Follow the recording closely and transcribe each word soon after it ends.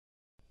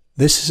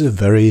This is a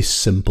very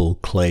simple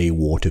clay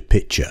water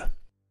pitcher.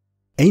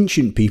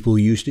 Ancient people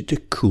used it to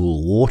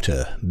cool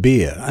water,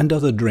 beer and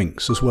other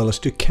drinks, as well as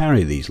to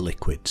carry these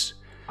liquids.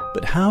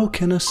 But how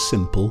can a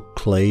simple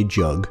clay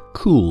jug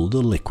cool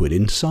the liquid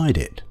inside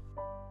it?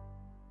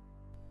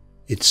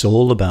 It's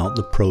all about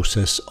the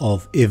process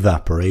of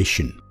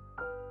evaporation.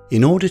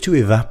 In order to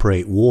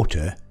evaporate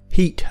water,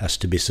 heat has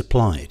to be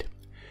supplied.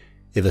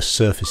 If a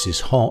surface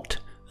is hot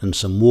and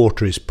some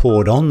water is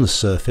poured on the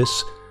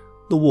surface,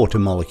 the water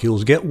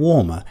molecules get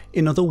warmer.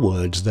 In other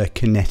words, their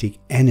kinetic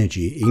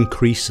energy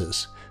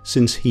increases,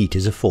 since heat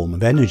is a form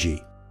of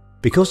energy.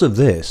 Because of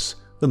this,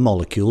 the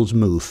molecules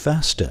move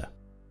faster.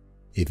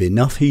 If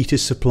enough heat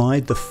is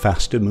supplied, the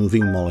faster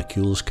moving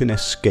molecules can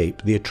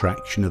escape the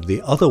attraction of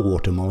the other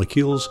water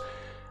molecules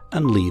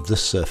and leave the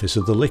surface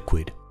of the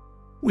liquid.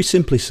 We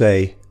simply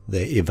say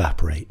they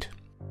evaporate.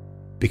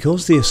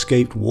 Because the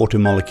escaped water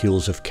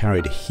molecules have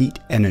carried heat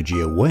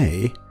energy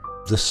away,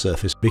 the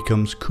surface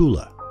becomes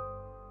cooler.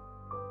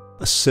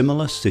 A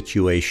similar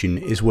situation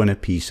is when a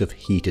piece of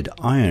heated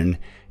iron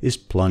is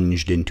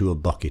plunged into a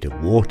bucket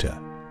of water.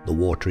 The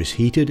water is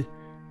heated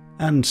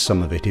and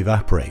some of it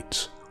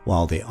evaporates,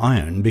 while the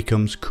iron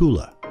becomes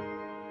cooler.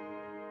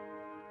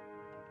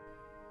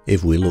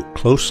 If we look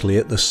closely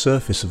at the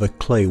surface of a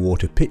clay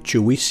water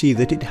pitcher, we see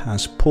that it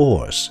has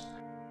pores.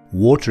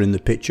 Water in the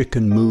pitcher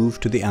can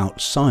move to the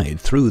outside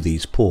through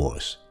these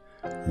pores.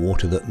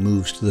 Water that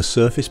moves to the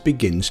surface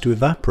begins to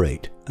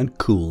evaporate and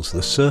cools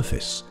the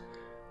surface.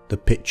 The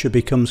pitcher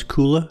becomes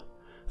cooler,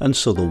 and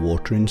so the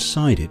water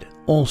inside it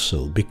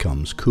also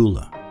becomes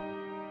cooler.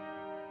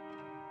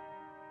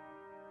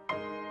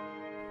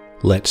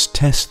 Let's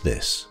test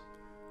this.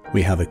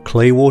 We have a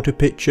clay water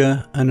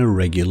pitcher and a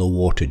regular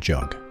water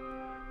jug.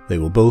 They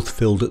were both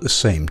filled at the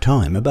same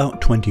time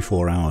about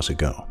 24 hours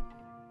ago.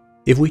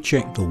 If we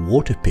check the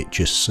water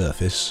pitcher's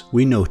surface,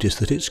 we notice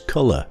that its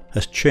colour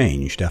has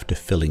changed after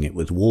filling it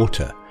with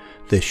water.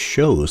 This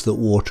shows that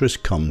water has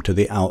come to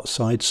the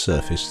outside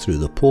surface through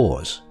the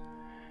pores.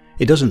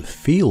 It doesn't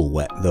feel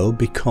wet though,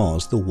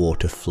 because the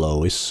water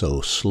flow is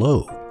so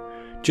slow.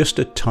 Just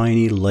a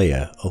tiny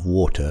layer of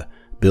water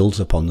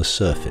builds up on the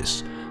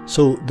surface,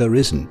 so there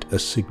isn't a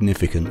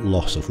significant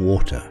loss of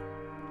water.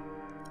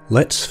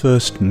 Let's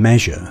first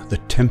measure the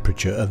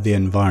temperature of the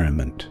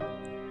environment.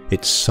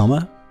 It's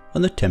summer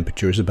and the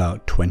temperature is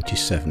about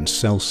 27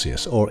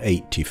 Celsius or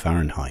 80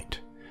 Fahrenheit.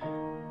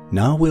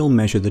 Now we'll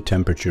measure the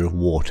temperature of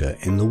water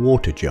in the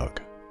water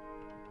jug.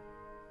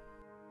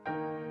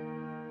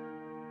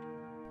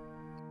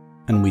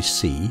 And we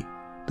see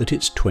that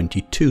it's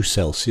 22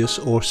 Celsius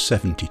or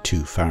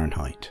 72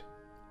 Fahrenheit.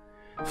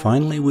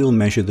 Finally, we'll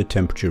measure the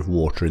temperature of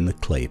water in the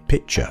clay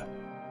pitcher.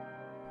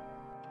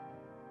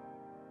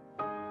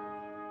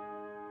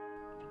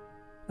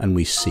 And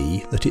we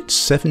see that it's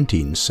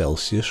 17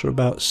 Celsius or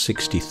about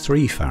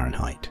 63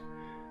 Fahrenheit.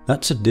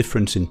 That's a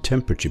difference in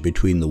temperature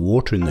between the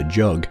water in the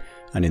jug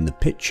and in the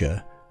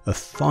pitcher of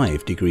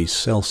 5 degrees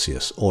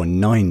Celsius or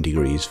 9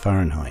 degrees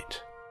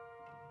Fahrenheit.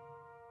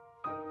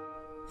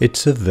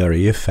 It's a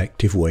very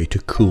effective way to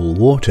cool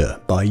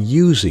water by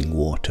using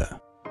water.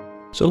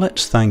 So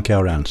let's thank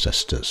our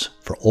ancestors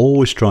for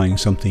always trying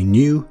something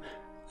new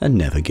and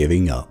never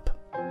giving up.